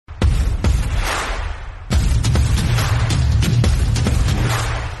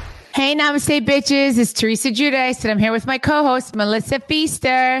Hey, namaste, bitches. It's Teresa Giudice, and I'm here with my co-host, Melissa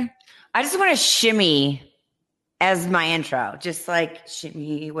Feaster. I just want to shimmy as my intro. Just like,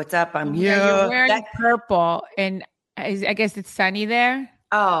 shimmy, what's up? I'm here. You're wearing purple, and I guess it's sunny there.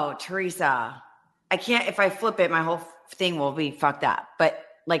 Oh, Teresa. I can't, if I flip it, my whole thing will be fucked up. But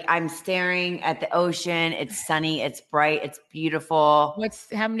like, I'm staring at the ocean. It's sunny. It's bright. It's beautiful.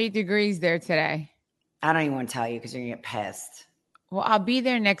 How many degrees there today? I don't even want to tell you because you're going to get pissed. Well, I'll be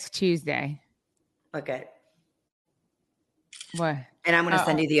there next Tuesday. Okay. What? And I'm going to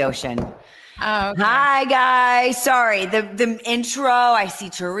send you the ocean. Oh, okay. Hi, guys. Sorry. The intro, I see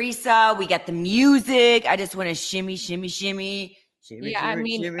Teresa. We got the music. I just want to shimmy, shimmy, shimmy. Shimmy, Yeah, shimmy, I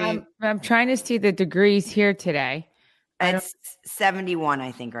mean, shimmy. I'm trying to see the degrees here today. It's 71,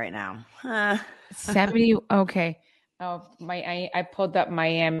 I think, right now. 70. Okay. Oh, I pulled up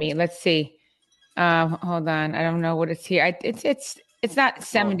Miami. Let's see. Hold on. I don't know what it's here. It's not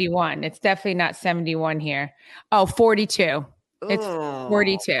 71. It's definitely not 71 here. Oh, 42. It's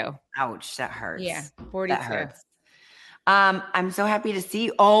 42. Ouch, that hurts. Yeah, 42. That hurts. I'm so happy to see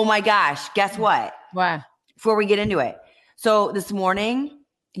you. Oh my gosh, guess what? What? Before we get into it. So this morning,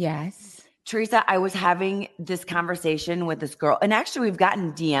 yes, Teresa, I was having this conversation with this girl, and actually we've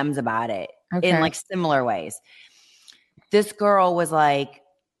gotten DMs about it in like similar ways. This girl was like,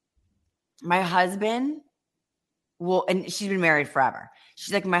 my husband will, and she's been married forever.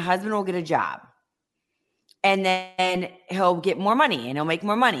 She's like, my husband will get a job and then he'll get more money and he'll make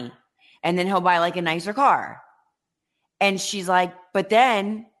more money. And then he'll buy like a nicer car. And she's like, but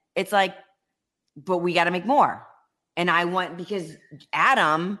then it's like, but we got to make more. And I want, because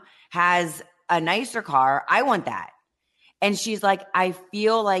Adam has a nicer car, I want that. And she's like, I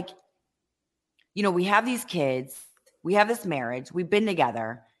feel like, you know, we have these kids, we have this marriage, we've been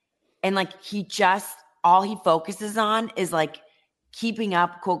together. And like, all he focuses on is like keeping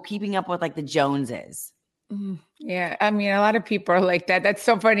up with like the Joneses. Yeah. I mean, a lot of people are like that. That's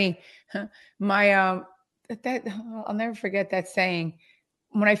so funny. I'll never forget that saying.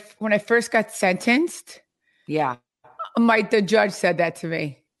 When I first got sentenced. Yeah. The judge said that to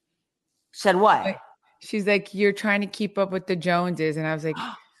me. Said what? She's like, you're trying to keep up with the Joneses. And I was like,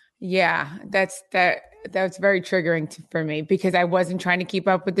 yeah, that was very triggering for me because I wasn't trying to keep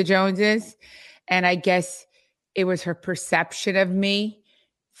up with the Joneses. And I guess it was her perception of me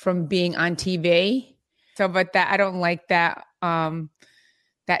from being on TV. So, but that I don't like that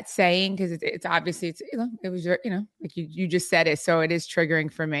that saying because it's obviously it was like you just said it, so it is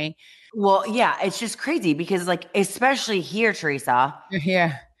triggering for me. Well, yeah, it's just crazy because like especially here, Teresa.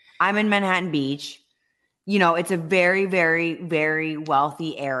 Yeah, I'm in Manhattan Beach. You know, it's a very, very, very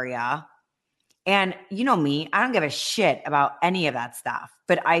wealthy area. And you know me, I don't give a shit about any of that stuff.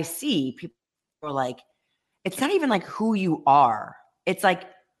 But I see people are like, it's not even like who you are. It's like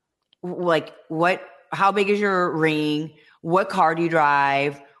how big is your ring? What car do you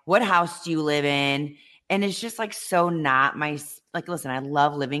drive? What house do you live in? And it's just like so not my, like, listen, I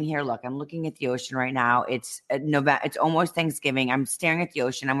love living here. Look, I'm looking at the ocean right now. It's November. It's almost Thanksgiving. I'm staring at the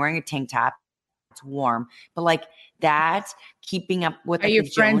ocean. I'm wearing a tank top. It's warm, but like that, keeping up with. Are you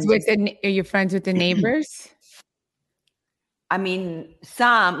friends with the neighbors? I mean,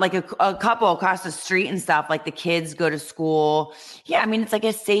 some like a couple across the street and stuff. Like the kids go to school. Yeah, I mean it's like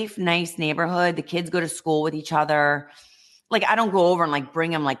a safe, nice neighborhood. The kids go to school with each other. Like I don't go over and like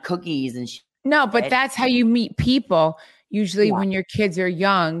bring them like cookies and shit. No, but that's how you meet people usually when your kids are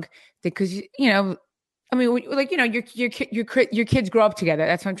young, because I mean, like, your kids grow up together.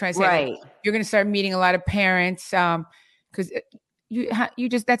 That's what I'm trying to say. Right. Like, you're going to start meeting a lot of parents because you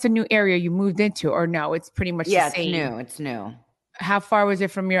just, that's a new area you moved into, or no, it's pretty much the same. It's new. How far was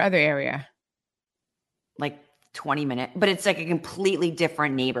it from your other area? Like 20 minutes, but it's like a completely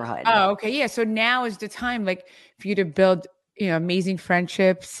different neighborhood. Oh, okay. Yeah. So now is the time like for you to build, amazing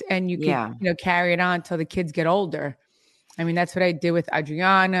friendships, and you can, carry it on until the kids get older. I mean, that's what I did with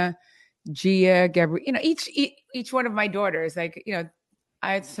Adriana, Gia, Gabrielle, each one of my daughters, like,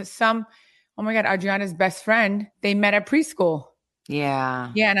 I had some, oh my God, Adriana's best friend, they met at preschool.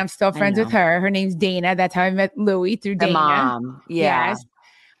 Yeah. Yeah. And I'm still friends with her. Her name's Dana. That's how I met Louie, through Dana. Mom. Yeah.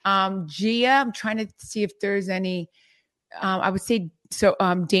 Yes. Gia, I'm trying to see if there's any, I would say, so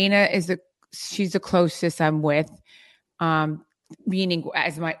Dana she's the closest I'm with, meaning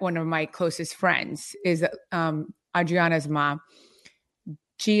as one of my closest friends is Adriana's mom.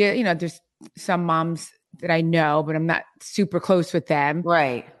 Gia, there's some moms that I know, but I'm not super close with them.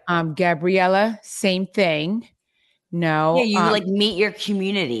 Right. Gabriella, same thing. No. Yeah, you like meet your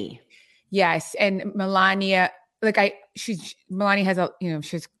community. Yes. And Melania, Melania has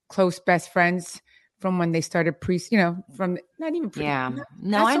she has close best friends from when they started from not even Yeah. No,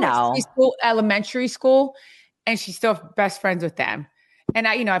 not I so much know. preschool, elementary school, and she's still best friends with them. And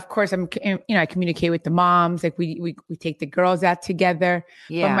I, of course, I communicate with the moms. Like we take the girls out together.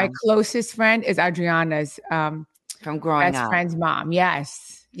 But Yeah. my closest friend is Adriana's From growing best up. friend's mom.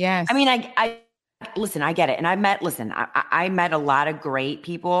 Yes, yes. I mean, I listen, I get it. And I met a lot of great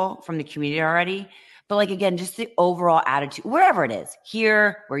people from the community already. But like, again, just the overall attitude, wherever it is,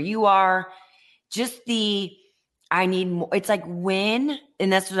 here, where you are, just I need more. It's like and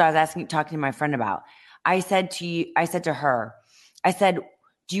that's what I was talking to my friend about. I said to her, I said,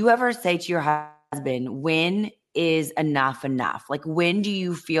 do you ever say to your husband, when is enough enough? Like, when do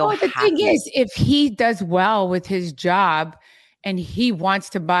you feel Well, the thing happy? is, if he does well with his job and he wants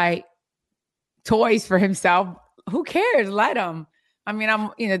to buy toys for himself, who cares? Let him. I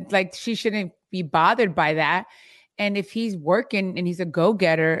mean, like she shouldn't be bothered by that. And if he's working and he's a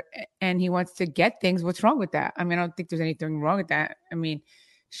go-getter and he wants to get things, what's wrong with that? I mean, I don't think there's anything wrong with that. I mean,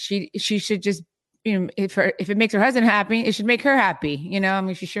 she should just, if it makes her husband happy, it should make her happy. I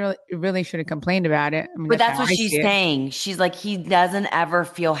mean, she really shouldn't complain about it. I mean, But that's that's how what I she's see it. saying. She's like, he doesn't ever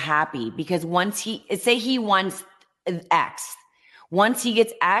feel happy because say he wants X, once he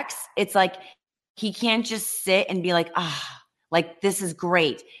gets X, it's like he can't just sit and be like, like this is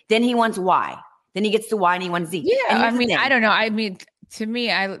great. Then he wants Y. Then he gets to Y and he wants Z. Yeah, And I here's the mean, thing. I don't know. I mean, to me,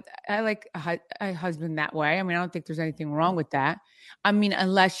 I like a husband that way. I mean, I don't think there's anything wrong with that. I mean,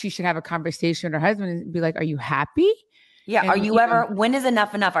 unless she should have a conversation with her husband and be like, "Are you happy?" Yeah. And Are you ever? When is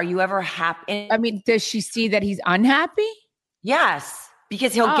enough enough? Are you ever happy? I mean, does she see that he's unhappy? Yes,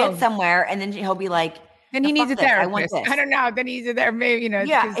 because he'll get Oh, somewhere and then he'll be like, then "No, he needs fuck a this. I want therapist. this." I don't know. Then he's a there. Maybe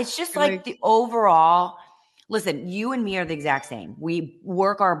Yeah, because it's just like like the overall. Listen, you and me are the exact same. We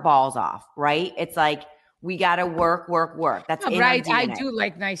work our balls off, right? It's like we got to work, work, work. That's no, but in our I DNA. do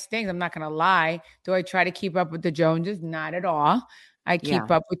like nice things. I'm not gonna lie. Do I try to keep up with the Joneses? Not at all. I keep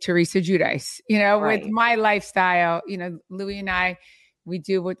Yeah, up with Teresa Giudice. With right. my lifestyle. Louis and I, we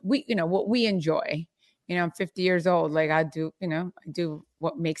do what we enjoy. I'm 50 years old. Like I do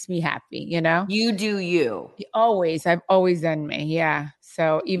what makes me happy. You do you. I've always done me. Yeah.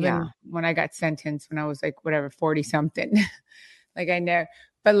 So Yeah. even when I got sentenced when I was like, whatever, 40 something, like I know,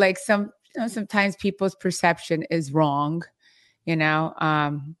 but like sometimes people's perception is wrong, you know?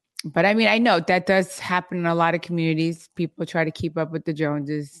 But I mean, I know that does happen in a lot of communities. People try to keep up with the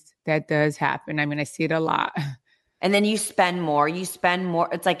Joneses. That does happen. I mean, I see it a lot. And then you spend more. You spend more.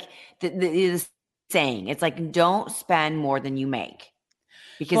 It's like the saying. It's like don't spend more than you make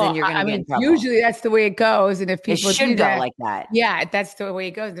because then Well, you're going to I get in mean, trouble. usually that's the way it goes. And if It people do should go that, like that. yeah, that's the way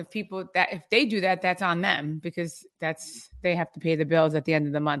it goes. If they do that, that's on them because they have to pay the bills at the end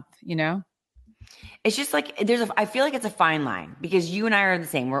of the month. It's just like I feel like it's a fine line because you and I are the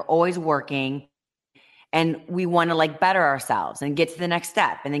same. We're always working and we want to like better ourselves and get to the next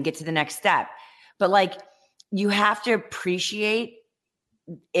step and then get to the next step. But like you have to appreciate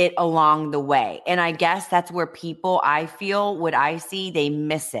it along the way. And I guess that's where people, I feel what I see, they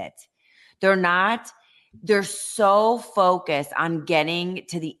miss it. They're so focused on getting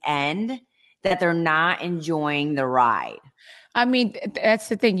to the end that they're not enjoying the ride. I mean, that's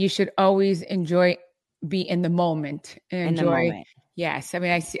the thing. You should always be in the moment and In the enjoy. moment. Yes. I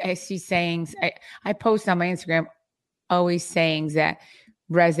mean, I see sayings. I post on my Instagram always sayings that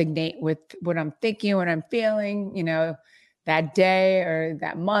resonate with what I'm thinking, what I'm feeling, that day or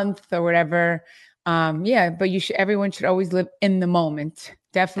that month or whatever. Yeah, but everyone should always live in the moment,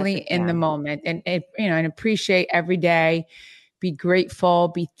 definitely in the moment and appreciate every day, be grateful,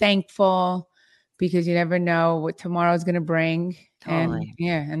 be thankful because you never know what tomorrow's going to bring. And Totally.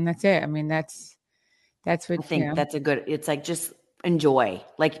 yeah, and that's it. I mean, that's what, I think that's it's like just enjoy.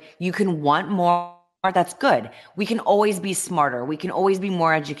 Like you can want more. That's good. We can always be smarter. We can always be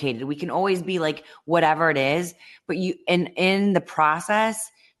more educated. We can always be like whatever it is. But in the process,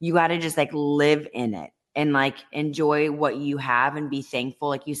 you got to just like live in it and like enjoy what you have and be thankful.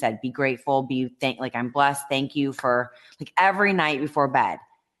 Like you said, be grateful, like I'm blessed. Thank you for like every night before bed.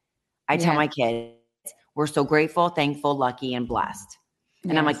 I tell my kids, we're so grateful, thankful, lucky, and blessed.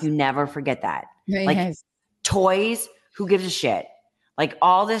 And I'm like, you never forget that. Like toys, who gives a shit? Like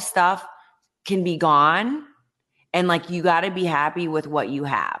all this stuff can be gone and like you got to be happy with what you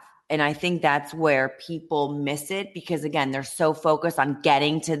have. And I think that's where people miss it because again, they're so focused on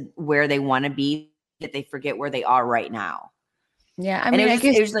getting to where they want to be that they forget where they are right now. Yeah. I mean,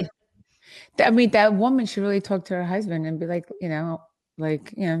 it was like, that woman should really talk to her husband and be like,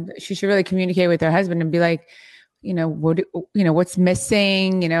 she should really communicate with her husband and be like, what's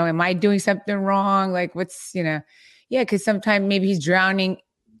missing? Am I doing something wrong? Like what's, yeah. Cause sometimes maybe he's drowning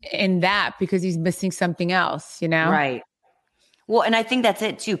in that because he's missing something else, Right. Well, and I think that's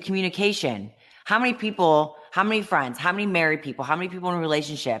it too. Communication. How many people, how many friends, how many married people, how many people in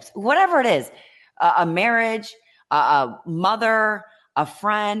relationships, whatever it is, a marriage, a mother, a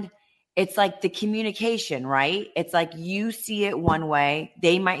friend, it's like the communication, right? It's like you see it one way,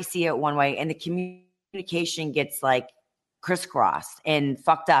 they might see it one way, and the communication gets like crisscrossed and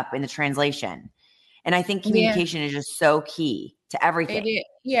fucked up in the translation. And I think Yeah. communication is just so key to everything.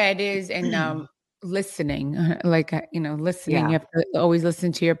 It is. And listening, listening. You Yeah. have to always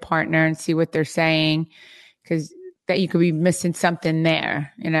listen to your partner and see what they're saying, because that you could be missing something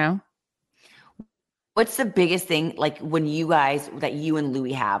there. What's the biggest thing, like when you guys, that you and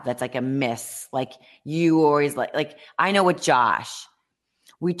Louis have, that's like a miss? Like you always like I know with Josh,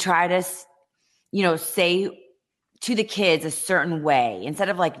 we try to, say to the kids a certain way instead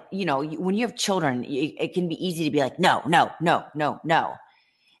of like, when you have children, it can be easy to be like, no, no, no, no, no.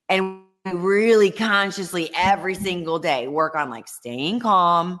 And we really consciously every single day work on like staying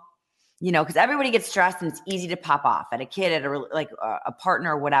calm, because everybody gets stressed and it's easy to pop off at a kid, at a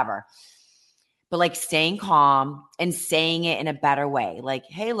partner or whatever. But like staying calm and saying it in a better way. Like,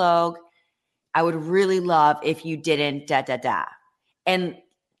 hey, Logue, I would really love if you didn't da, da, da. And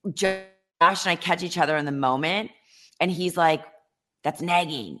Josh and I catch each other in the moment and he's like, that's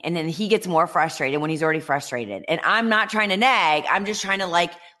nagging. And then he gets more frustrated when he's already frustrated. And I'm not trying to nag. I'm just trying to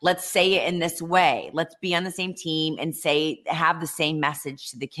let's say it in this way. Let's be on the same team and have the same message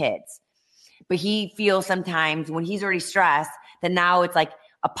to the kids. But he feels sometimes when he's already stressed that now it's like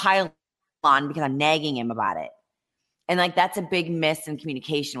a pile on because I'm nagging him about it. And that's a big miss in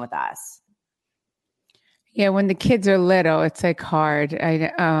communication with us. Yeah, when the kids are little, it's like hard.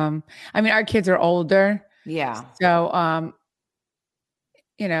 Our kids are older. Yeah. So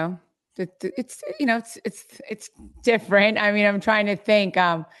it's different. I'm trying to think.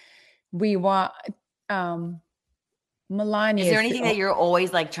 We want Melania. Is there anything that you're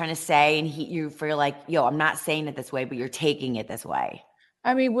always trying to say and you feel like, yo, I'm not saying it this way, but you're taking it this way?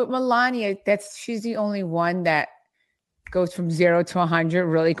 With Melania, she's the only one that goes from 0 to 100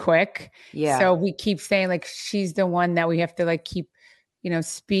 really quick. Yeah. So we keep saying she's the one that we have to keep,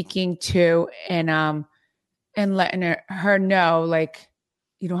 speaking to and letting her know,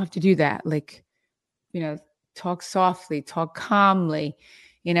 you don't have to do that. Talk softly, talk calmly,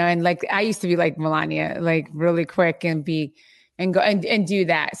 and I used to be like Melania, really quick and go and do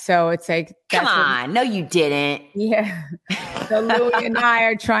that. So it's like, come on. No, you didn't. Yeah. So Louis and I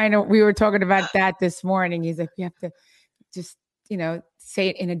are we were talking about that this morning. He's like, you have to just, say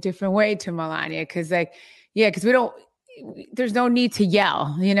it in a different way to Melania. Cause there's no need to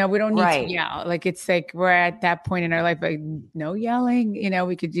yell, we don't need to yell. It's we're at that point in our life, no yelling,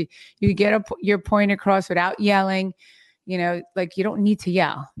 you could get your point across without yelling, you don't need to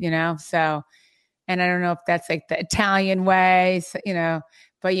yell, so, and I don't know if that's the Italian way,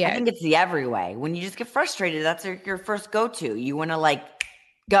 but yeah. I think it's the every way. When you just get frustrated, that's your first go-to. You want to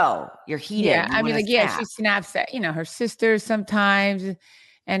go. You're heated. Yeah. She snaps at, her sisters sometimes.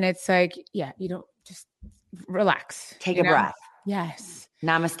 And it's you don't just relax. Take a breath. Yes.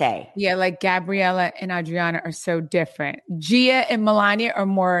 Namaste. Yeah. Gabriella and Adriana are so different. Gia and Melania are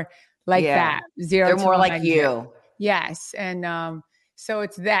more that. 0 They're to more 100. like you. Yes. And so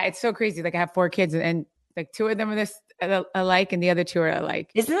it's that. It's so crazy. I have 4 kids and 2 of them are this alike and the other 2 are alike.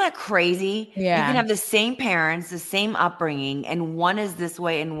 Isn't that crazy? Yeah. You can have the same parents, the same upbringing, and one is this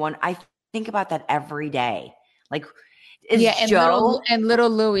way and one. I think about that every day. And little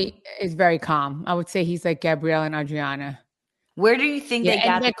Louis is very calm. I would say he's like Gabrielle and Adriana. Where do you think they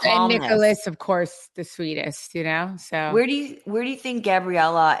got the calmness? And Nicholas, of course, the sweetest, So where do you think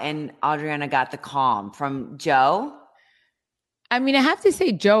Gabriella and Adriana got the calm from? Joe? I have to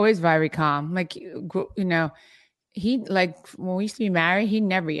say Joe is very calm. He when we used to be married, he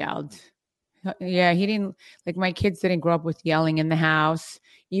never yelled. Yeah, he didn't my kids didn't grow up with yelling in the house.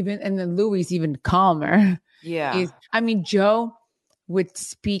 And then Louis even calmer. Yeah. Joe would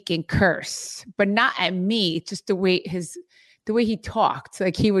speak and curse, but not at me, just the way he talked.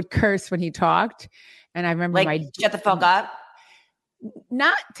 He would curse when he talked. And I remember shut the fuck up.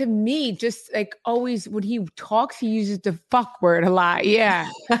 Not to me, just always when he talks, he uses the fuck word a lot. Yeah.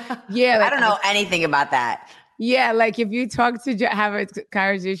 Yeah. I don't know anything about that. Yeah. If you talk to Joe, have a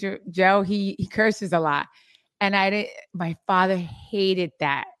conversation, Joe, he curses a lot. And my father hated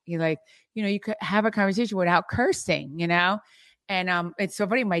that. You could have a conversation without cursing, And it's so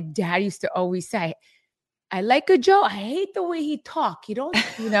funny. My dad used to always say, I like a Joe. I hate the way he talk. You don't,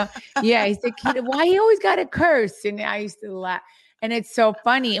 Yeah. He's why he always got to curse? And I used to laugh. And it's so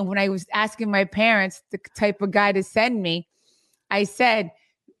funny. And when I was asking my parents the type of guy to send me, I said,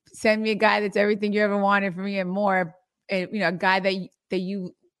 send me a guy that's everything you ever wanted from me and more. And, a guy that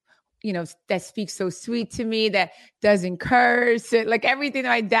you that speaks so sweet to me, that doesn't curse, like everything that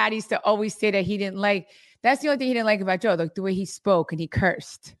my dad used to always say that he didn't like. That's the only thing he didn't like about Joe, like the way he spoke and he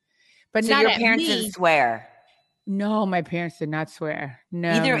cursed, but so not your at parents me. didn't swear? No, my parents did not swear.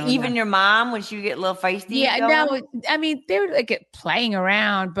 No, Even your mom, when she would get a little feisty? Yeah, no, I mean, they were like playing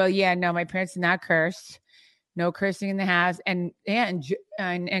around, but yeah, no, my parents did not curse. No cursing in the house. And yeah, and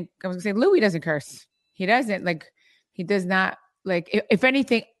I was gonna say Louis doesn't curse. He doesn't, like, he does not, like, if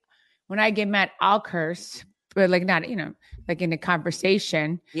anything, when I get mad, I'll curse, but like not, like in a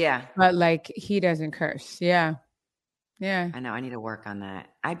conversation. Yeah. But like he doesn't curse. Yeah. Yeah. I know. I need to work on that.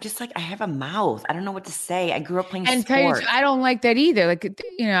 I'm just like, I have a mouth. I don't know what to say. I grew up playing And tell you, sports. I don't like that either. Like,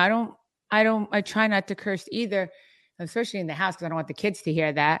 I try not to curse either, especially in the house, because I don't want the kids to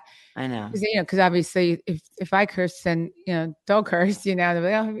hear that. I know. Because obviously if I curse, then, don't curse, they're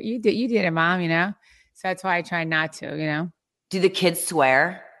like, oh, you did it, mom, So that's why I try not to, Do the kids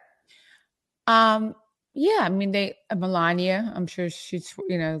swear? Yeah, I mean, Melania, I'm sure she's,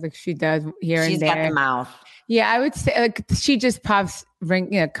 like she does here and there. She's got the mouth. Yeah, I would say like she just comes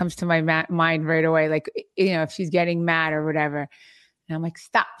to my mind right away. Like, if she's getting mad or whatever, and I'm like,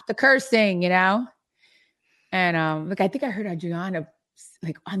 stop the cursing, And like I think I heard Adriana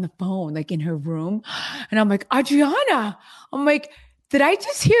like on the phone, like in her room, and I'm like, Adriana, I'm like, did I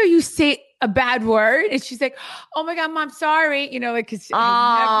just hear you say a bad word? And she's like, oh my God, Mom, sorry, like, cause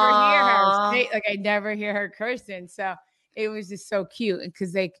I never hear her say, like, I never hear her cursing. So it was just so cute, and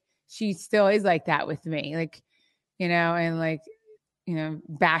cause like she still is like that with me, like, and like,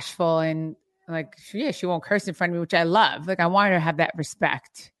 bashful and like, she won't curse in front of me, which I love. Like, I want her to have that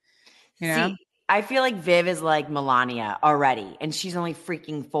respect. See, I feel like Viv is like Melania already, and she's only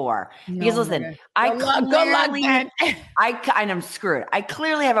freaking 4. Because listen, good luck, man. And I'm screwed. I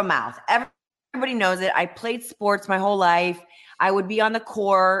clearly have a mouth. Everybody knows it. I played sports my whole life. I would be on the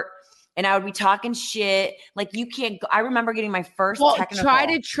court and I would be talking shit. Like, you can't go. I remember getting my first technical. Try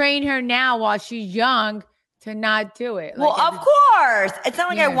to train her now while she's young to not do it. Well, of course. It's not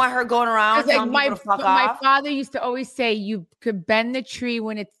like I want her going around telling people to fuck off. My father used to always say you could bend the tree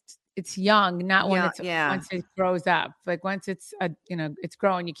when it's young, not when once it grows up. Like once it's it's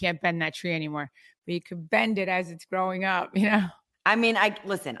growing, you can't bend that tree anymore. But you could bend it as it's growing up, I mean,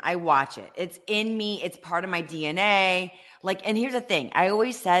 I watch it. It's in me. It's part of my DNA. Like, and here's the thing. I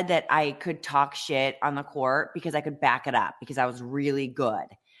always said that I could talk shit on the court because I could back it up because I was really good.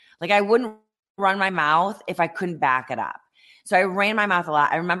 Like, I wouldn't run my mouth if I couldn't back it up. So I ran my mouth a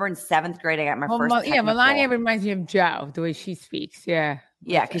lot. I remember in 7th grade, I got my first technical. Yeah, Melania reminds me of Joe, the way she speaks. Yeah.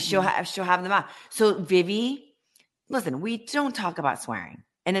 Yeah, because she'll have the mouth. So Vivi, listen, we don't talk about swearing.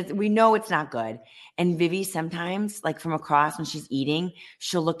 And we know it's not good. And Vivi sometimes, like from across when she's eating,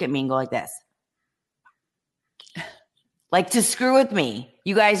 she'll look at me and go like this. Like to screw with me.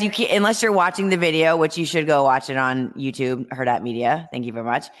 You guys, you can't, unless you're watching the video, which you should go watch it on YouTube, Hurrdat Media. Thank you very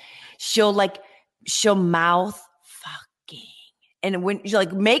much. She'll mouth fucking. And when she'll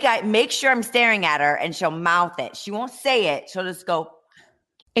like make sure I'm staring at her and she'll mouth it. She won't say it. She'll just go.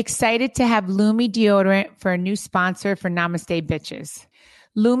 Excited to have Lumi deodorant for a new sponsor for Namaste Bitches.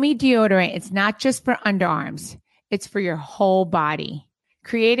 Lumi deodorant is not just for underarms. It's for your whole body.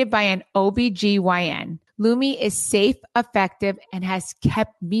 Created by an OBGYN, Lumi is safe, effective, and has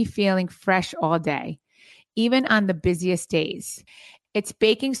kept me feeling fresh all day, even on the busiest days. It's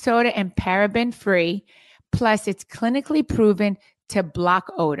baking soda and paraben free, plus it's clinically proven to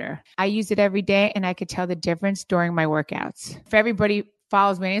block odor. I use it every day, and I could tell the difference during my workouts. If everybody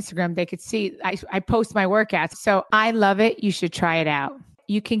follows me on Instagram, they could see I post my workouts. So I love it. You should try it out.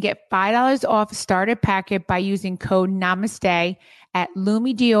 You can get $5 off a starter packet by using code NAMASTE at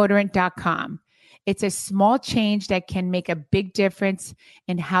LumiDeodorant.com. It's a small change that can make a big difference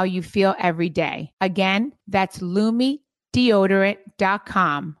in how you feel every day. Again, that's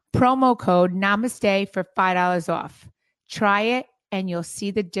LumiDeodorant.com. Promo code NAMASTE for $5 off. Try it and you'll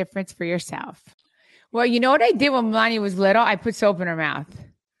see the difference for yourself. Well, you know what I did when Melania was little? I put soap in her mouth.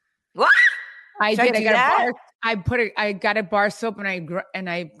 What? I got a bar soap and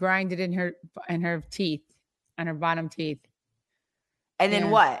I grinded in her teeth, on her bottom teeth. And then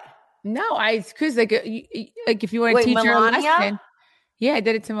what? No, because like if you want to teach her a lesson. Yeah, I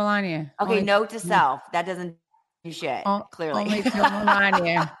did it to Melania. Okay, note to self. That doesn't do shit, clearly. Only to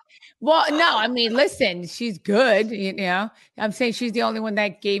Melania. Well, no, I mean, listen, she's good, I'm saying she's the only one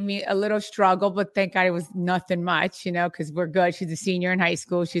that gave me a little struggle, but thank God it was nothing much, because we're good. She's a senior in high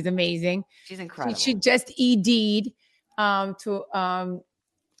school. She's amazing. She's incredible. She just ED'd to I'm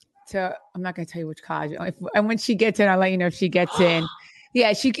not going to tell you which college. And when she gets in, I'll let you know if she gets in.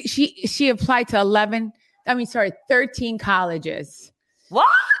 Yeah, she applied to 13 colleges. What?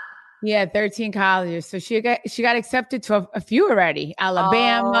 Yeah, 13 colleges. So she got accepted to a few already.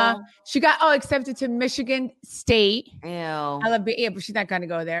 Alabama. Oh. She got accepted to Michigan State. Ew. Alabama, yeah, but she's not going to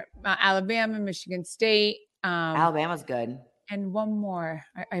go there. Alabama, Michigan State. Alabama's good. And one more.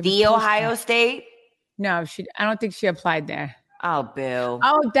 The Ohio State? No, I don't think she applied there. Oh, boo.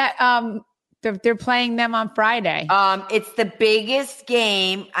 Oh, they're playing them on Friday. It's the biggest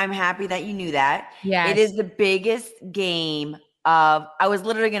game. I'm happy that you knew that. Yes. It is the biggest game of, I was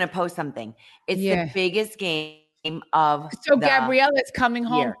literally going to post something. It's the biggest game of So Gabriella's coming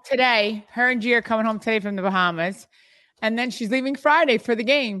home today. Her and Gia are coming home today from the Bahamas. And then she's leaving Friday for the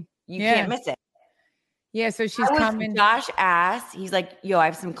game. You can't miss it. Yeah, so she's coming. Josh asked, he's like, yo, I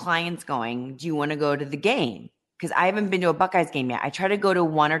have some clients going. Do you want to go to the game? Because I haven't been to a Buckeyes game yet. I try to go to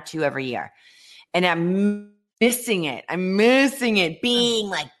 1 or 2 every year. And I'm missing it. I'm missing it being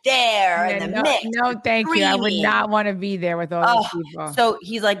like there in the mix. No, thank you. I would not want to be there with all those people. So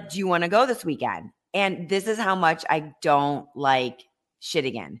he's like, do you want to go this weekend? And this is how much I don't like shit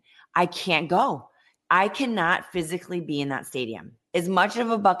again. I can't go. I cannot physically be in that stadium. As much of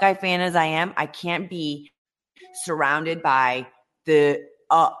a Buckeye fan as I am, I can't be surrounded by the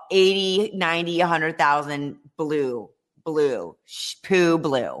 80, 90, 100,000 blue.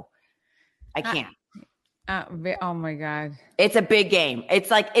 I can't. Oh my God. It's a big game.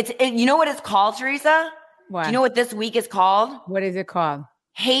 It's like, you know what it's called, Teresa? What? Do you know what this week is called? What is it called?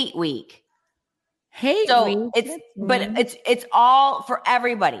 Hate Week. Week. It's all for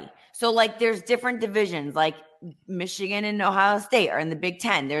everybody. So like there's different divisions, like Michigan and Ohio State are in the Big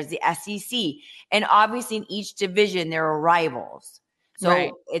Ten. There's the SEC. And obviously in each division, there are rivals.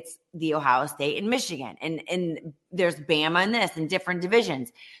 So it's the Ohio State and Michigan. And there's Bama in this and different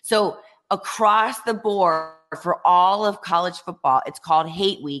divisions. So across the board for all of college football, it's called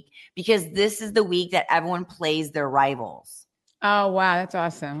Hate Week because this is the week that everyone plays their rivals. Oh, wow. That's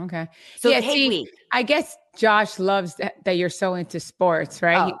awesome. Okay. So yeah, Hate Week. I guess Josh loves that you're so into sports,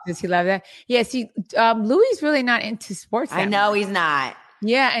 right? Does he love that? Yeah. See, Louis really not into sports. I know he's not.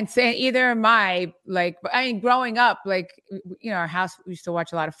 Yeah. And saying either am I. Like, I mean, growing up, like, our house, we used to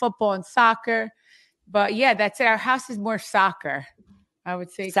watch a lot of football and soccer. But yeah, that's it. Our house is more soccer. I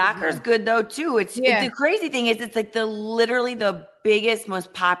would say soccer's good though too. It's the crazy thing is it's like literally the biggest,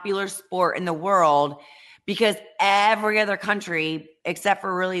 most popular sport in the world because every other country except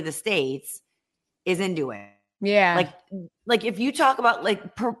for really the States is into it. Yeah. Like if you talk about like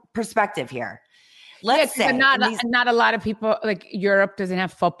perspective here, let's say not a lot of people like Europe doesn't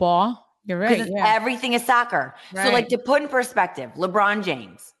have football. You're right. Everything is soccer. Right. So like to put in perspective, LeBron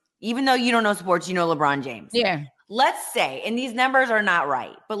James, even though you don't know sports, you know LeBron James. Yeah. Let's say, and these numbers are not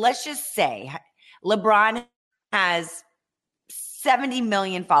right, but let's just say LeBron has 70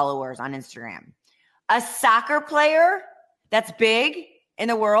 million followers on Instagram. A soccer player that's big in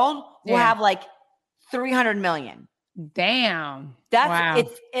the world will have like 300 million. Damn.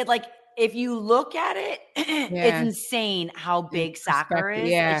 It's like, if you look at it, it's insane how big soccer is.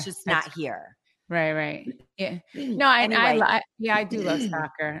 Yeah, it's just not here. Right. Yeah. No, I do love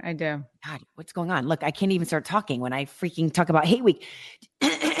soccer. I do. God, what's going on? Look, I can't even start talking when I freaking talk about Hate Week.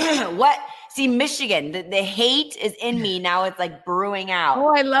 What? See, Michigan, the hate is in me. Now it's like brewing out.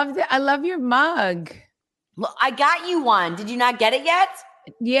 Oh, I love that. I love your mug. Look, I got you one. Did you not get it yet?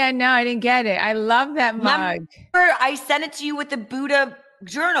 Yeah, no, I didn't get it. I love that mug. Remember, I sent it to you with the Buddha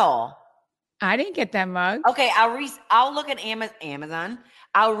journal. I didn't get that mug. Okay, I'll look at Amazon.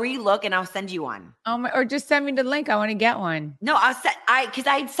 I'll re-look and I'll send you one. Or just send me the link. I want to get one. No, because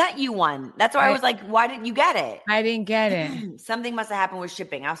I sent you one. That's why I was like, why didn't you get it? I didn't get it. Something must have happened with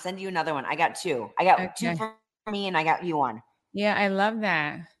shipping. I'll send you another one. I got 2. I got 2 for me and I got you one. Yeah, I love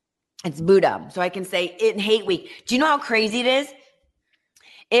that. It's Buddha. So I can say it in Hate Week. Do you know how crazy it is?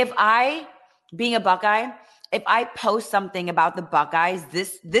 Being a Buckeye, if I post something about the Buckeyes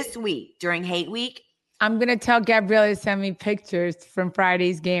this week during Hate Week, I'm going to tell Gabriella to send me pictures from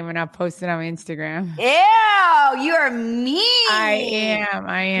Friday's game and I'll post it on Instagram. Ew, you're mean. I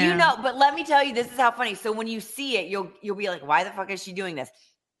am. You know, but let me tell you, this is how funny. So when you see it, you'll be like, why the fuck is she doing this?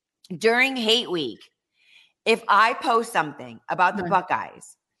 During Hate Week, if I post something about the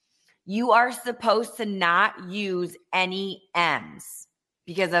Buckeyes, you are supposed to not use any M's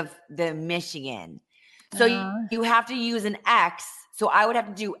because of the Michigan. So you have to use an X. So I would have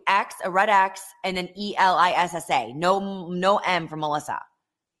to do X, a red X, and then ELISSA. No M for Melissa.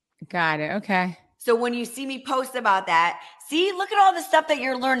 Got it. Okay. So when you see me post about that, see, look at all the stuff that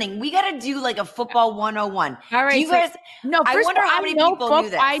you're learning. We got to do like a football 101. All right. Do you guys, I wonder how many people knew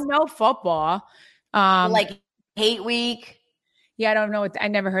this. I know football. Like Hate Week. Yeah, I don't know. I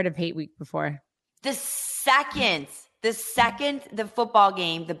never heard of hate week before. The second the football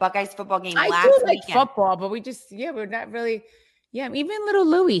game, the Buckeyes football game I last do like weekend. football, but we're not really. Yeah, even little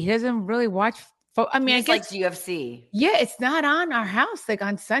Louis, he doesn't really watch. I mean, He I just guess likes UFC. yeah, it's not on our house like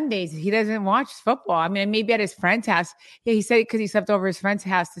on Sundays. He doesn't watch football. I mean, maybe at his friend's house. Yeah, he said because he slept over his friend's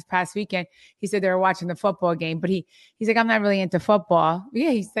house this past weekend. He said they were watching the football game, but he's like, I'm not really into football.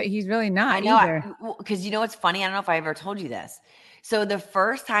 Yeah, he's really not I know, either. because you know what's funny? I don't know if I ever told you this. So the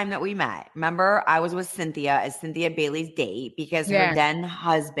first time that we met, remember, I was with Cynthia as Cynthia Bailey's date because her then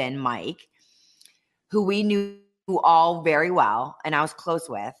husband, Mike, who we knew all very well and I was close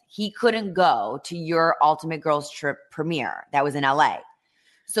with, he couldn't go to your Ultimate Girls Trip premiere that was in LA.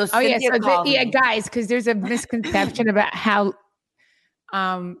 So Cynthia called me. Guys, because there's a misconception about how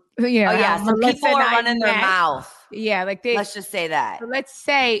some people are running their mouth. Yeah, like let's just say that. So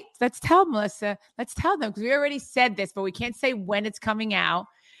let's tell Melissa, let's tell them, because we already said this, but we can't say when it's coming out.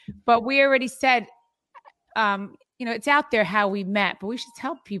 But we already said, it's out there how we met, but we should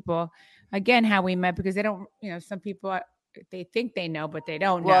tell people again how we met because they don't, some people they think they know, but they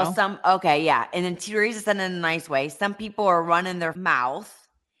don't know. And then Teresa said in a nice way, some people are running their mouth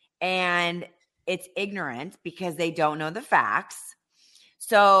and it's ignorant because they don't know the facts.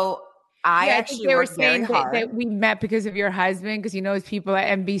 So I think they were saying that we met because of your husband, because he knows people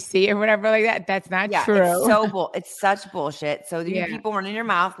at NBC or whatever like that. That's not true. It's such bullshit. So you people running your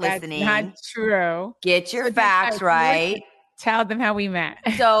mouth listening. That's not true. Get your facts right. Tell them how we met.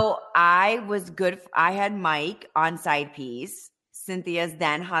 So I was good. I had Mike on Side Piece, Cynthia's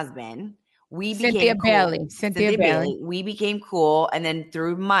then husband. We became cool. Cynthia Bailey. We became cool. And then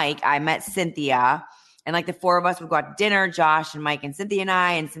through Mike, I met Cynthia. And like the four of us would go out to dinner, Josh and Mike and Cynthia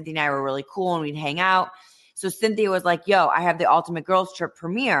and I were really cool and we'd hang out. So Cynthia was like, yo, I have the Ultimate Girls Trip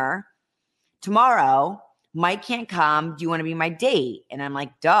premiere tomorrow. Mike can't come. Do you want to be my date? And I'm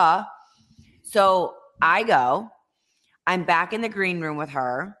like, duh. So I go. I'm back in the green room with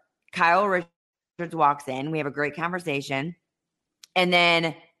her. Kyle Richards walks in. We have a great conversation. And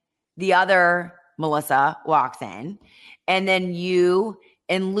then the other Melissa walks in. And then you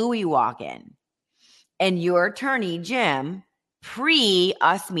and Louie walk in. And your attorney, Jim, pre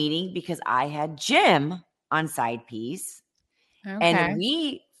us meeting, because I had Jim on Side Piece. Okay. And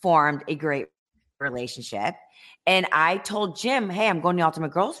we formed a great relationship. And I told Jim, hey, I'm going to the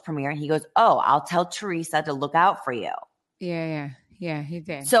Ultimate Girls premiere. And he goes, oh, I'll tell Teresa to look out for you. Yeah, he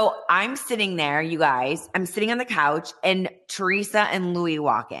did. So I'm sitting there, you guys. I'm sitting on the couch and Teresa and Louie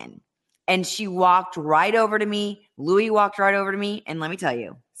walk in. And she walked right over to me. Louie walked right over to me. And let me tell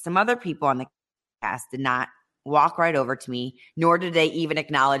you, some other people on the cast did not walk right over to me, nor did they even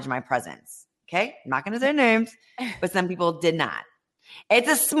acknowledge my presence. Okay? I'm not going to say names, but some people did not. It's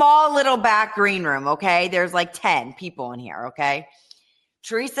a small little back green room, okay? There's like 10 people in here, okay?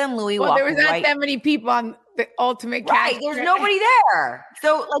 Teresa and Louie walked there was not that many people on the Ultimate Cast Trip. Right, there's nobody there.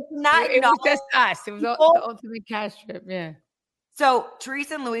 So, like, it was just us. It was the Ultimate Cast Trip, yeah. So,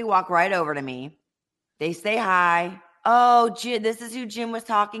 Teresa and Louie walk right over to me. They say hi. Oh, this is who Jim was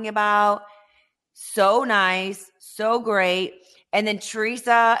talking about. So nice, so great. And then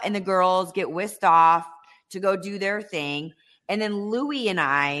Teresa and the girls get whisked off to go do their thing. And then Louie and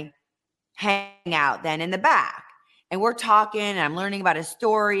I hang out then in the back. And we're talking and I'm learning about his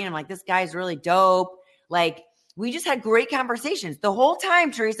story. And I'm like, this guy's really dope. Like, we just had great conversations. The whole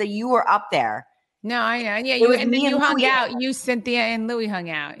time, Teresa, you were up there. No, I know. Yeah, you hung out. You, Cynthia, and Louie hung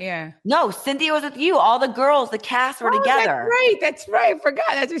out. Yeah. No, Cynthia was with you. All the girls, the cast were together. That's right. I forgot.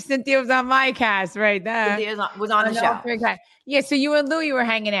 That's where Cynthia was on my cast, right? Cynthia was on the show. Yeah, so you and Louie were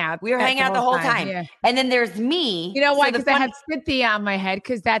hanging out. We were hanging out the whole time. Yeah. And then there's me. You know why? Because I had Cynthia on my head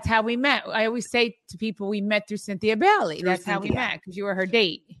because that's how we met. I always say to people, we met through Cynthia Bailey. That's how we met because you were her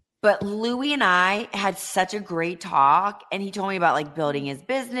date. But Louie and I had such a great talk. And he told me about like building his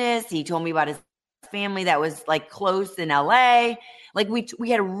business. He told me about his family that was like close in LA. Like we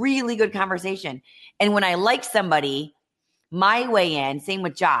had a really good conversation. And when I like somebody, my way in, same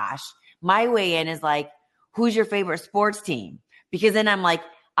with Josh, my way in is like, who's your favorite sports team? Because then I'm like,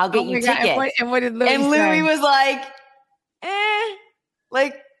 I'll get you tickets. And what did Louie say? And Louie was like,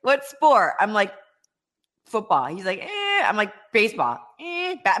 like what sport? I'm like, football. He's like, I'm like, baseball,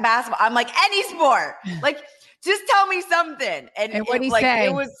 basketball. I'm like, any sport. Like, just tell me something. And what he say?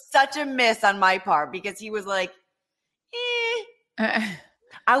 It was such a miss on my part because he was like,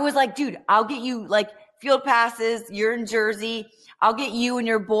 I was like, dude, I'll get you like field passes. You're in Jersey. I'll get you and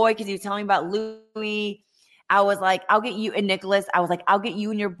your boy because he was telling me about Louie. I was like, I'll get you and Nicholas. I was like, I'll get you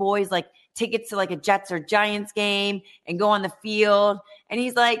and your boys like tickets to like a Jets or Giants game and go on the field. And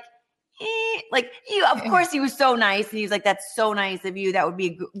he's like, like you, of course he was so nice. And he was like, that's so nice of you. That would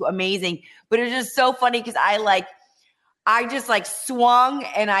be amazing. But it was just so funny because I just like swung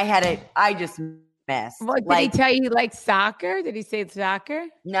and I just missed. Well, did like, he tell you he liked soccer? Did he say soccer?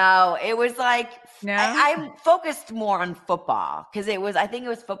 No, it was like, No? I focused more on football because I think it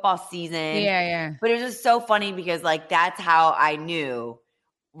was football season. Yeah. But it was just so funny because like, that's how I knew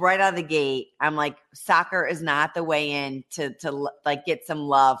right out of the gate. I'm like, soccer is not the way in to like get some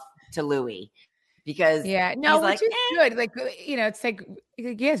love to Louis because no, he's which like, is good. Like, it's like,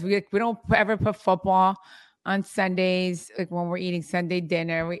 yes, we don't ever put football on Sundays. Like when we're eating Sunday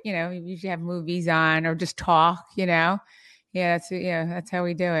dinner, we usually have movies on or just talk, Yeah, that's how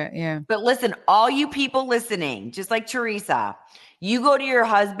we do it. Yeah. But listen, all you people listening, just like Teresa, you go to your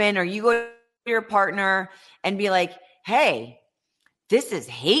husband or you go to your partner and be like, hey, this is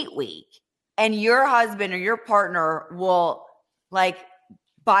hate week. And your husband or your partner will like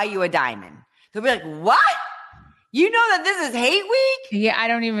buy you a diamond. They'll be like, what? You know that this is hate week? Yeah, I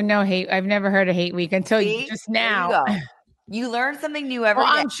don't even know hate. I've never heard of hate week until just now. There you go. You learn something new every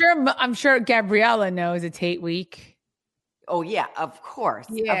day. I'm sure Gabriella knows it's hate week. Oh yeah, of course.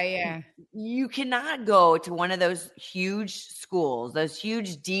 Yeah. You cannot go to one of those huge schools, those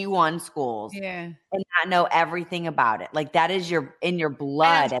huge D1 schools, and not know everything about it. Like that is in your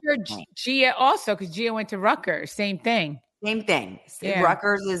blood. And I'm sure Gia also, because Gia went to Rutgers, same thing. Same thing. Yeah.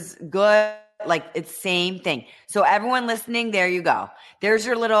 Rutgers is good. Like it's same thing. So everyone listening, there you go. There's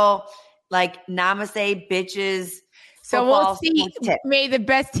your little like namaste bitches. So we'll see. May the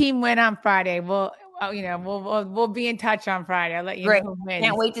best team win on Friday. We'll be in touch on Friday. I'll let you know who wins.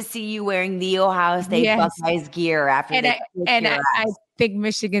 Can't wait to see you wearing the Ohio State Buckeyes gear after I think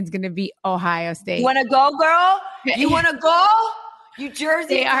Michigan's going to beat Ohio State. You want to go, girl? You want to go? New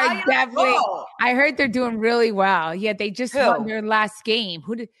Jersey. They are definitely. I heard they're doing really well. Yeah, they just won their last game.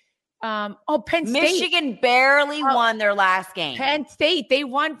 Who did? Penn State. Michigan barely won their last game. Penn State. They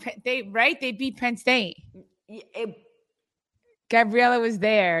won. They beat Penn State. Gabriella was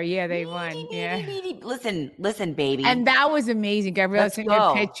there. Yeah, they won. Yeah. Listen, baby. And that was amazing. Gabriella sent me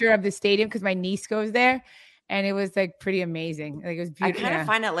a picture of the stadium because my niece goes there. And it was like pretty amazing. Like it was beautiful. I kind of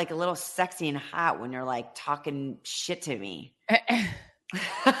find it like a little sexy and hot when you're like talking shit to me.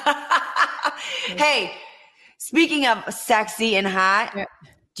 Hey, speaking of sexy and hot,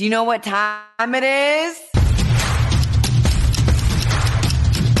 do you know what time it is?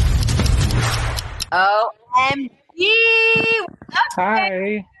 OMG!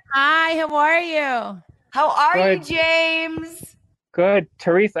 Hi. Hi, how are you? How are you, James? Good.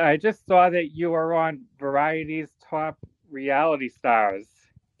 Teresa, I just saw that you were on Variety's Top Reality Stars.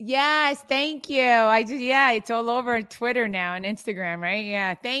 Yes, thank you. It's all over Twitter now and Instagram, right?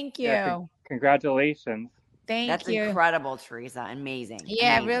 Yeah, thank you. Yeah, congratulations. That's incredible, Teresa. Amazing.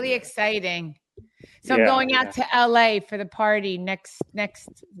 Yeah, amazing. Really exciting. So I'm going out to LA for the party next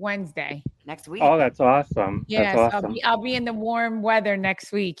Wednesday. Next week. Oh, that's awesome. Yes, that's awesome. I'll be in the warm weather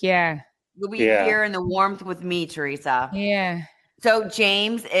next week. Yeah. You'll be here in the warmth with me, Teresa. Yeah. So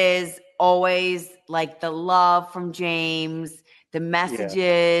James is always like the love from James, the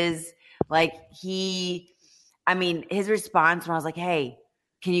messages, his response when I was like, hey,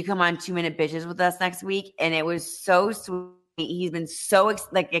 can you come on 2-Minute Bitches with us next week? And it was so sweet. He's been so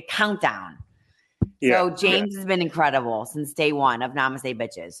like a countdown. So James has been incredible since day one of Namaste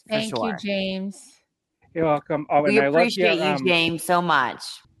Bitches. Thank you, James. You're welcome. Oh, we appreciate you, James, so much.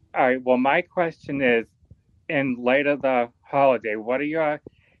 All right. Well, my question is, in light of the holiday, what are your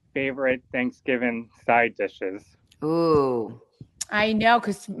favorite Thanksgiving side dishes? Ooh. I know,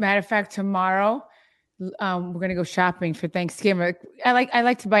 because matter of fact, tomorrow we're gonna go shopping for Thanksgiving. I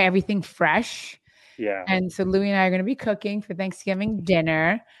like to buy everything fresh. Yeah. And so Louis and I are gonna be cooking for Thanksgiving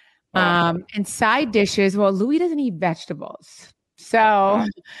dinner. And side dishes. Well, Louis doesn't eat vegetables. So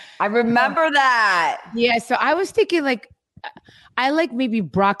I remember that. Yeah. So I was thinking I like maybe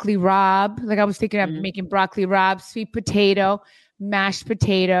broccoli rabe. Like I was thinking of making broccoli rabe, sweet potato, mashed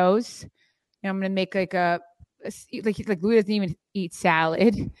potatoes. And I'm going to make like Louis doesn't even eat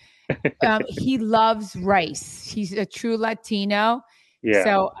salad. He loves rice. He's a true Latino. Yeah.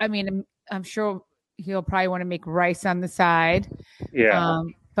 So, I'm sure he'll probably want to make rice on the side. Yeah.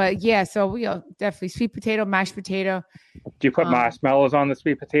 But yeah, so definitely sweet potato, mashed potato. Do you put marshmallows on the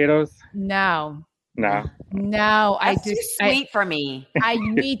sweet potatoes? No. That's too sweet for me.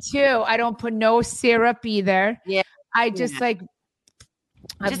 Me too. I don't put no syrup either. Yeah. I just eat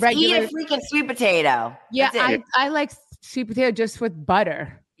a freaking sweet potato. Yeah, I like sweet potato just with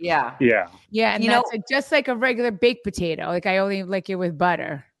butter. Yeah. Yeah. Yeah, and that's just like a regular baked potato. Like I only like it with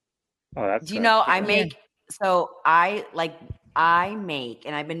butter. Oh, that's I make so I like I make,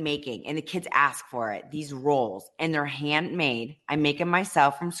 and I've been making, and the kids ask for it, these rolls, and they're handmade. I make them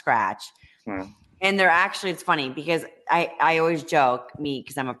myself from scratch. And they're actually, it's funny because I always joke,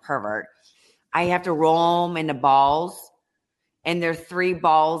 because I'm a pervert, I have to roll them into balls, and they're 3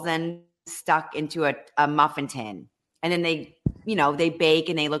 balls then stuck into a muffin tin. And then they bake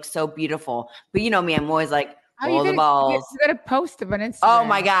and they look so beautiful. But you know me, I'm always like, roll the balls. You got to post them on Instagram. Oh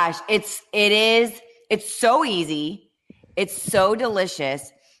my gosh. It's so easy. It's so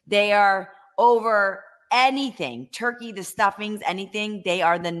delicious. They are over anything, turkey, the stuffings, anything. They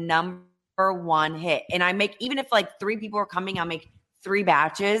are the number 1 hit. And I make, even if like 3 people are coming, I'll make 3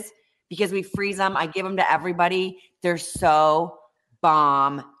 batches because we freeze them. I give them to everybody. They're so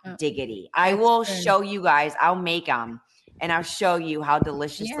bomb diggity. I will show you guys. I'll make them and I'll show you how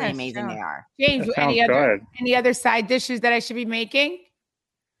deliciously amazing they are. James, any other side dishes that I should be making?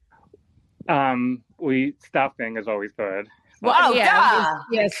 Stuffing is always good. Well,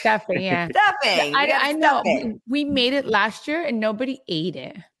 stuffing. Yeah, stuffing. I know. We made it last year and nobody ate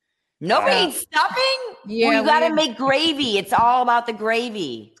it. Nobody eats stuffing? Yeah, well, you got to make gravy. It's all about the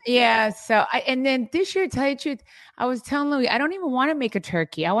gravy. Yeah. So, and then this year, to tell you the truth, I was telling Louis, I don't even want to make a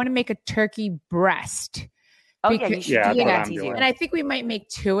turkey. I want to make a turkey breast. You should do that. And I think we might make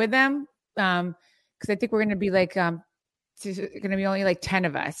 2 of them because I think we're going to be like, going to be only like 10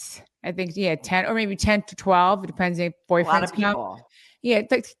 of us. I think, 10 or maybe 10 to 12. It depends if boyfriends come. Yeah,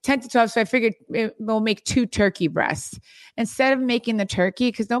 like 10 to 12. So I figured we'll make 2 turkey breasts instead of making the turkey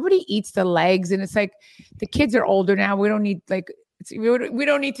because nobody eats the legs. And it's like the kids are older now. We don't need we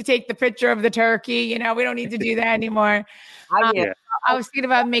don't need to take the picture of the turkey. We don't need to do that anymore. I was thinking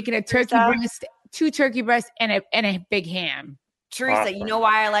about making a turkey breast, 2 turkey breasts and a big ham. Teresa, you know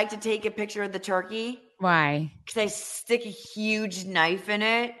why I like to take a picture of the turkey? Why? Because I stick a huge knife in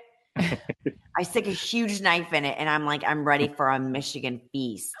it. And I'm like, I'm ready for a Michigan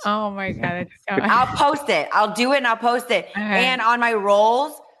feast. Oh my God. I'll post it. I'll do it and I'll post it. And on my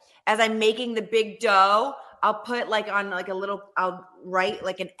rolls, as I'm making the big dough, I'll put I'll write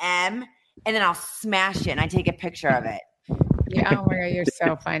like an M and then I'll smash it and I take a picture of it. Yeah. Oh my God. You're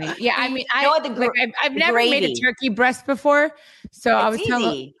so funny. Yeah. I mean, I've never made a turkey breast before. So I was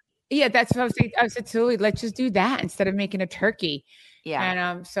telling, that's what I was saying. I said, Louis, let's just do that instead of making a turkey. Yeah.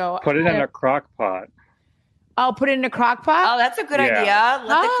 And so put it in a crock pot. I'll put it in a crock pot. Oh, that's a good idea.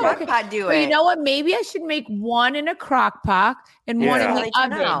 Let the crock pot do it. Well, you know what? Maybe I should make 1 in a crock pot and 1 in the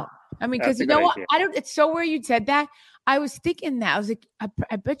oven. I mean, because you know what? It's so weird you said that. I was thinking that. I was like,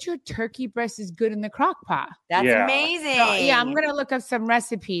 I bet your turkey breast is good in the crock pot. That's amazing. So, I'm gonna look up some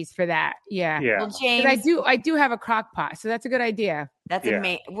recipes for that. Yeah. Well, James, I do have a crock pot, so that's a good idea. That's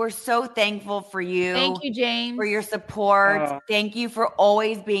amazing. We're so thankful for you. Thank you, James, for your support. Thank you for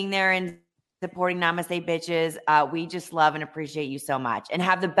always being there and supporting Namaste Bitches. We just love and appreciate you so much. And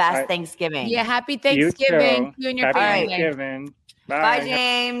have the best Thanksgiving. Yeah, happy Thanksgiving. You and your family. Thanksgiving. Bye,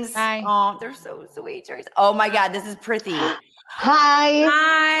 James. Bye. Oh, they're so sweet, Teresa. Oh my God, this is Prithi. Hi.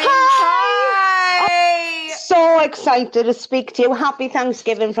 So excited to speak to you. Happy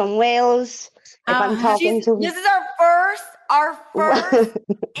Thanksgiving from Wales. This is our first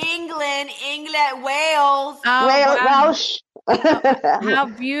England, Wales. Welsh. How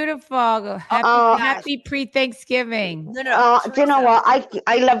beautiful. Happy pre-Thanksgiving. Do you know what?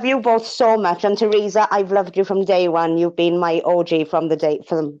 I love you both so much. And Teresa, I've loved you from day one. You've been my OG from the day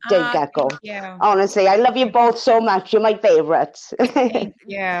get-go. Honestly, I love you both so much. You're my favorites.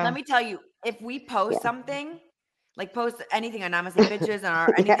 Yeah. Let me tell you, if we post something, like post anything on Namaste Bitches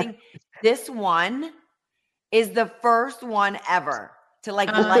or anything, this one is the first one ever to like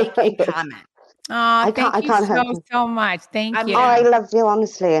and comment. Oh, thank you so much. Thank you. Oh, I love you,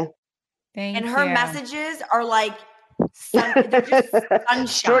 honestly. Thank you. And her messages are like they're just sunshine.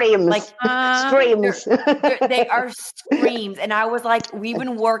 Streams. Like streams. They are streams. And I was like, we've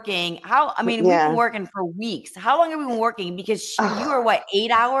been working. We've been working for weeks. How long have we been working? Because you are what,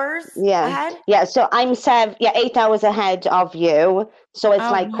 8 hours ahead? Yeah. So I'm 8 hours ahead of you. So it's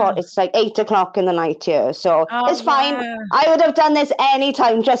it's like 8 o'clock in the night here. So it's fine. I would have done this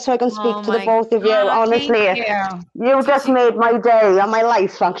anytime just so I can speak to the both of you. Honestly, you just made my day and my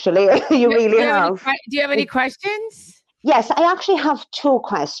life, actually. You really have. Do you have any questions? Yes, I actually have 2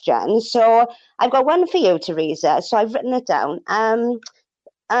 questions. So I've got one for you, Teresa. So I've written it down.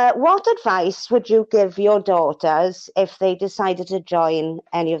 What advice would you give your daughters if they decided to join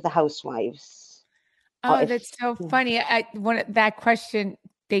any of the housewives? Oh, that's so funny. That question,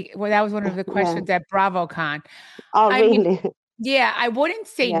 that was one of the questions at BravoCon. Oh, really? Yeah, I wouldn't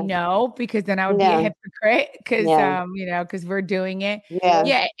say no because then I would be a hypocrite because because we're doing it.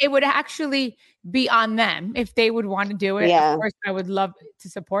 Yeah, it would actually be on them if they would want to do it. Of course, I would love to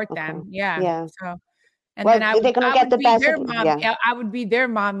support them. Yeah. So and then I would be their mom. I would be their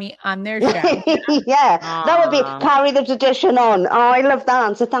mommy on their show. That would be carry the tradition on. Oh, I love that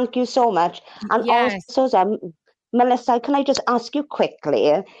answer. Thank you so much. And also, Melissa, can I just ask you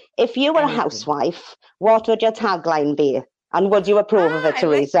quickly, if you were a housewife, what would your tagline be? And would you approve of it,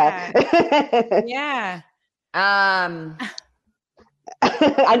 Teresa? Yeah. I'm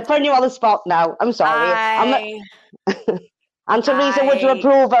putting you on the spot now. I'm sorry. And Teresa, would you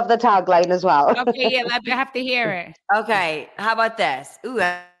approve of the tagline as well? Okay, yeah, I have to hear it. Okay, how about this? Ooh,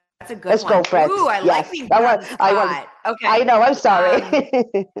 that's a good Let's one. Let's go, Fred. Ooh, I like being put on the spot. Okay. I know, I'm sorry.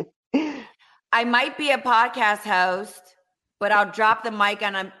 I might be a podcast host, but I'll drop the mic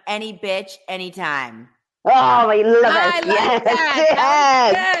on any bitch anytime. Oh, I love it. Yes.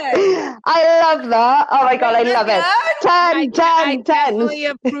 I love that. Oh my God, I love it. 10, 10, 10. I definitely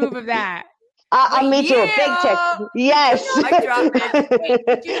approve of that. Me too. Big tick. Yes. I dropped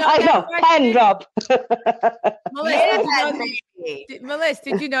it. I know. Pen drop. Melissa,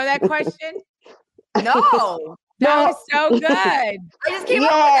 did you know that question? No. That was so good. I just came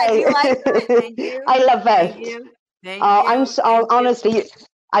up with that. You like that? Thank you. I love it. Thank you. I'm so honestly.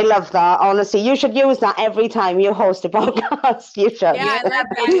 I love that. Honestly, you should use that every time you host a podcast. You should. Yeah, I love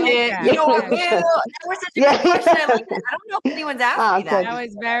that. You know what? That was such a good question. I like that. I don't know if anyone's asked me that. That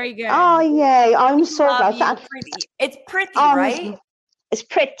was very good. Oh, yay. I'm so glad. It's pretty, right? It's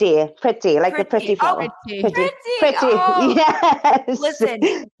pretty, like the pretty flower. Pretty. Oh. Yes. Listen.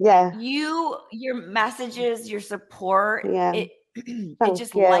 Your messages, your support. Yeah. It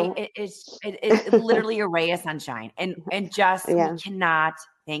just it's literally a ray of sunshine, and just we cannot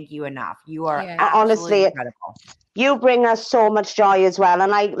thank you enough. You are honestly incredible. You bring us so much joy as well,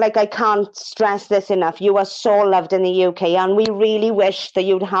 and I can't stress this enough. You are so loved in the UK, and we really wish that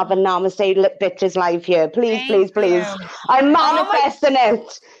you'd have a Namaste Bitches live here. Please. I'm manifesting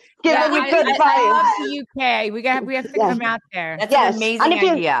it. Giving you good vibes. I love the UK. We have to come out there. That's an amazing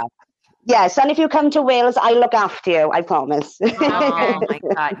idea. Yes, and if you come to Wales, I look after you. I promise. Oh my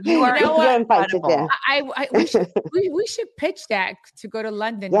God, you're invited. Yeah. We should pitch that to go to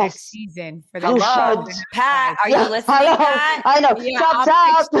London next season for the Pat. Are you listening? Pat? I know.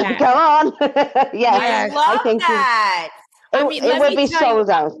 Tap. Come on. Yes, I love that. It would be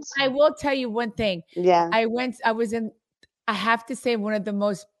sold out. I will tell you one thing. Yeah, I have to say, one of the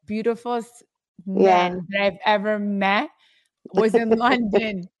most beautiful men that I've ever met was in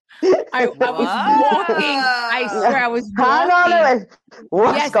London. I was walking. I swear I was walking.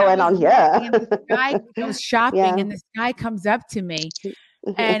 What's going on here? I was shopping, and this guy comes up to me,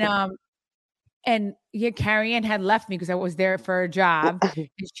 and Carrie Ann had left me because I was there for a job, and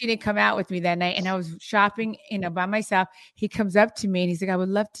she didn't come out with me that night. And I was shopping, by myself. He comes up to me and he's like, "I would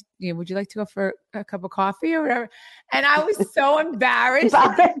love to. Would you like to go for a cup of coffee or whatever?" And I was so embarrassed.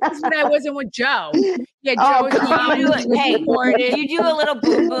 When I wasn't with Joe. Yeah, Joe. Did you do a little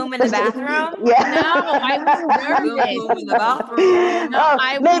boom boom in the bathroom? Yeah. No, I was nervous. Boom boom in the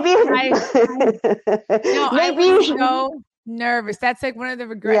bathroom. Maybe you should. So nervous. That's like one of the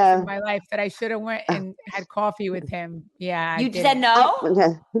regrets of my life, that I should have went and had coffee with him. Yeah. You said no?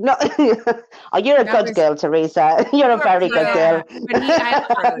 No. Oh, you're a good girl, Teresa. You're a very good girl.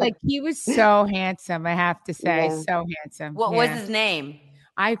 But he was so handsome, I have to say. So handsome. What was his name?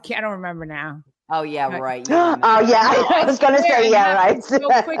 I don't remember now. Oh yeah, right. I was gonna say right. So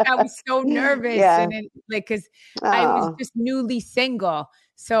quick, I was so nervous, and because I was just newly single,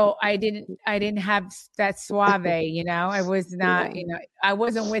 so I didn't have that suave. I was not. I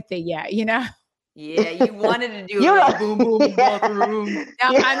wasn't with it yet. Yeah, you wanted to do a boom boom in the room.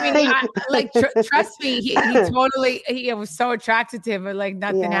 No, trust me, he was so attracted to him, but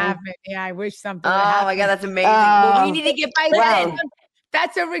nothing happened. Yeah, I wish something. Oh my God, that's amazing. Well, we need to get by.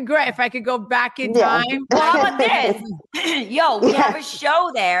 That's a regret. If I could go back in time. Well, how about this? Yo, we have a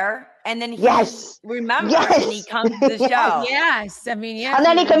show there, and then he remembers and he comes to the show. Yes. I mean, and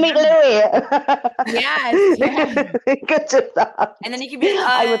then he can meet Louis. Yes. Good to that. And then he can be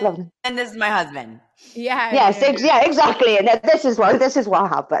I would love it. And this is my husband. Yeah. Yes, exactly. And this is what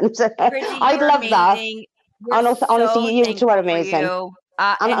happened. I love that. Honestly, you two are amazing.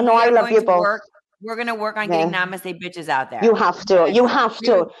 I love you both. We're going to work on getting Namaste Bitches out there. You have to.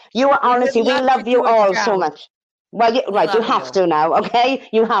 You are honestly, we love you all so much. Well, you have to now, okay?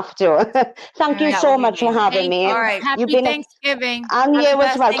 You have to. Thank you so much for having me. All right. Happy Thanksgiving. And you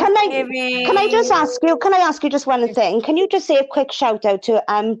as well. Can I just ask you just one thing? Can you just say a quick shout out to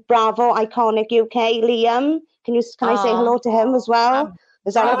Bravo Iconic UK, Liam? Can I say hello to him as well?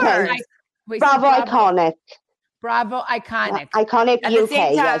 Is that okay? Bravo Iconic. Bravo Iconic. Iconic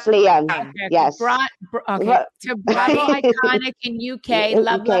UK. Yes, Liam. Okay. Yes. Okay. To Bravo Iconic in UK.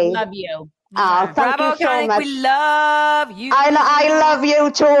 Love you. Thank you so much. We love you. I love you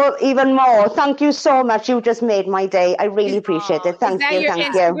too, even more. Thank you so much. You just made my day. I really appreciate it. Thank you. Is that your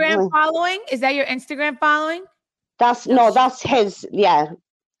Instagram following? Is that your Instagram following? That's his. Yeah.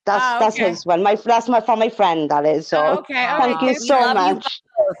 That's his one. That's from my friend. That is. So thank you so much.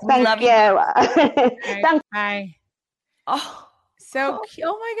 Thank you. Bye. Oh. So cute.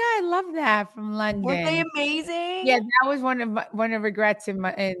 Oh my God, I love that from London. Weren't they amazing? Yeah, that was one of regrets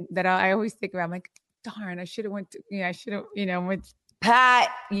that I always think about. I'm like, darn, I should have went to, went. Pat,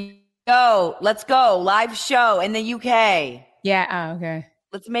 let's go. Live show in the UK. Yeah, okay.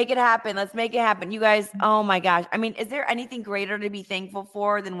 Let's make it happen. You guys, oh my gosh. I mean, is there anything greater to be thankful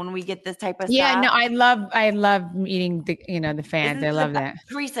for than when we get this type of stuff? Yeah, no, I love meeting the fans. I love that.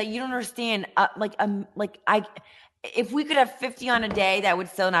 Teresa, you don't understand. If we could have 50 on a day, that would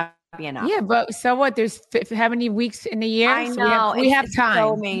still not be enough. Yeah, but so what? There's how many weeks in a year? I know. So we have time.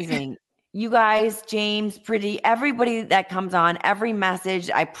 So amazing. You guys, James, Pretty, everybody that comes on, every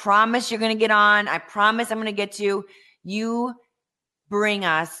message. I promise you're going to get on. I promise I'm going to get to you. Bring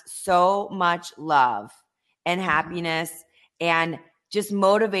us so much love and happiness and just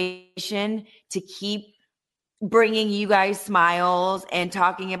motivation to keep bringing you guys smiles and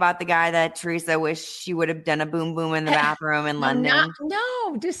talking about the guy that Teresa wished she would have done a boom boom in the bathroom in London.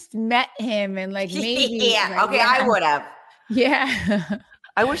 No, just met him and maybe. Yeah, okay, I would have. Yeah.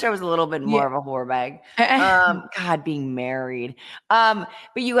 I wish I was a little bit more of a whore bag. God, being married. But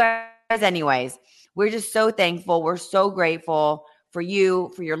you guys, anyways, we're just so thankful. We're so grateful for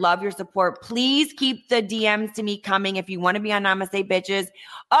you, for your love, your support. Please keep the DMs to me coming if you want to be on Namaste Bitches.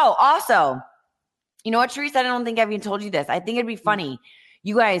 Oh, also, you know what, Teresa? I don't think I've even told you this. I think it'd be funny.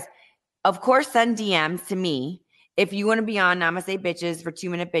 You guys, of course, send DMs to me if you want to be on Namaste Bitches for 2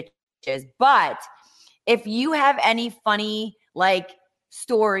 Minute Bitches. But if you have any funny,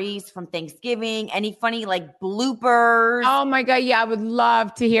 stories from Thanksgiving, any funny, bloopers. Oh my God. Yeah, I would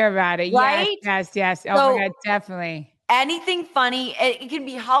love to hear about it. Right? Yes. Oh my God, definitely. Anything funny. It can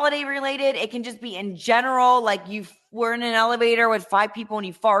be holiday related. It can just be in general. You were in an elevator with 5 people and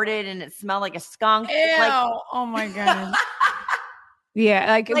you farted and it smelled like a skunk. Ew. Oh my God.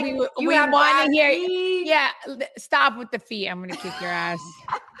 Yeah. We want to hear. Yeah. Stop with the feet. I'm going to kick your ass.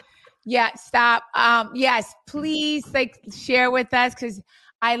 Yeah. Stop. Yes, please share with us. 'Cause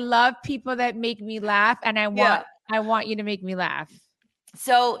I love people that make me laugh and I want you to make me laugh.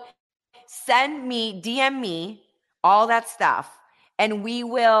 So DM me all that stuff. And we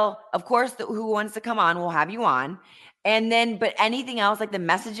will, of course, who wants to come on, we'll have you on. And then, but anything else the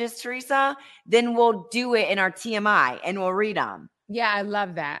messages, Teresa, then we'll do it in our TMI and we'll read them. Yeah, I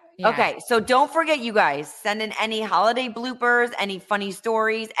love that. Yeah. Okay. So don't forget, you guys, send in any holiday bloopers, any funny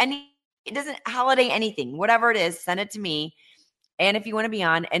stories, it doesn't holiday anything, whatever it is, send it to me. And if you want to be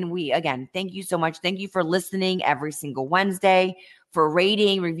on, and again, thank you so much. Thank you for listening every single Wednesday, for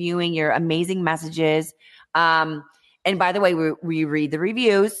rating, reviewing your amazing messages. And by the way, we read the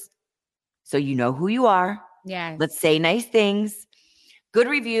reviews, so you know who you are. Yeah. Let's say nice things, good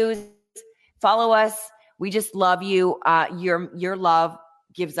reviews. Follow us. We just love you. Your love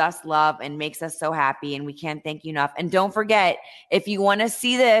gives us love and makes us so happy, and we can't thank you enough. And don't forget, if you want to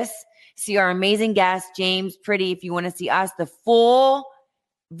see our amazing guest, James, Pretty, if you want to see us, the full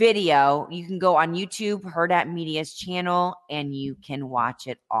video, you can go on YouTube, Heard at Media's channel, and you can watch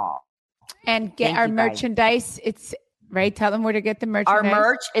it all. And get our merchandise. It's right. Tell them where to get the merchandise. Our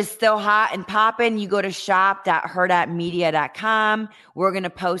merch is still hot and popping. You go to shop.heardatmedia.com. We're going to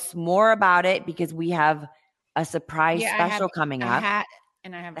post more about it because we have a surprise special coming up. Hat,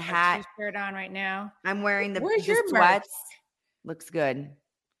 and I have a hat shirt on right now. I'm wearing the sweats. Merch? Looks good.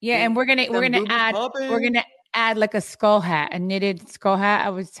 Yeah, and we're gonna add a skull hat, a knitted skull hat. I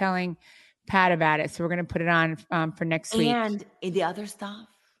was telling Pat about it, so we're gonna put it on for next week. And the other stuff,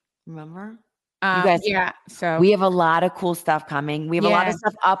 remember? You guys, so we have a lot of cool stuff coming. We have a lot of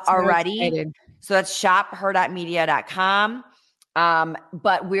stuff up already. Excited. So that's shop.heard.media.com.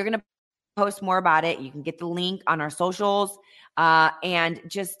 But we're gonna post more about it. You can get the link on our socials. And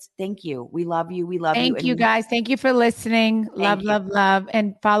just thank you. We love you. We love you. Thank you guys. Thank you for listening. Love.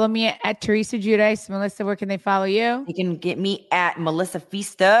 And follow me at Teresa Giudice. Melissa, where can they follow you? You can get me at Melissa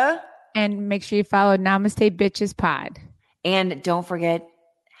Fista. And make sure you follow Namaste Bitches Pod. And don't forget,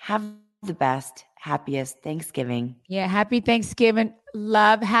 have the best, happiest Thanksgiving. Yeah. Happy Thanksgiving.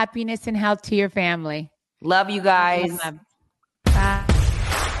 Love, happiness, and health to your family. Love you guys. Bye.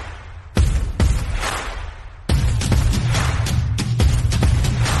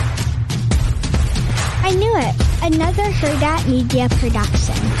 I knew it. Another Hurrdat Media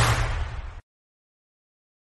production.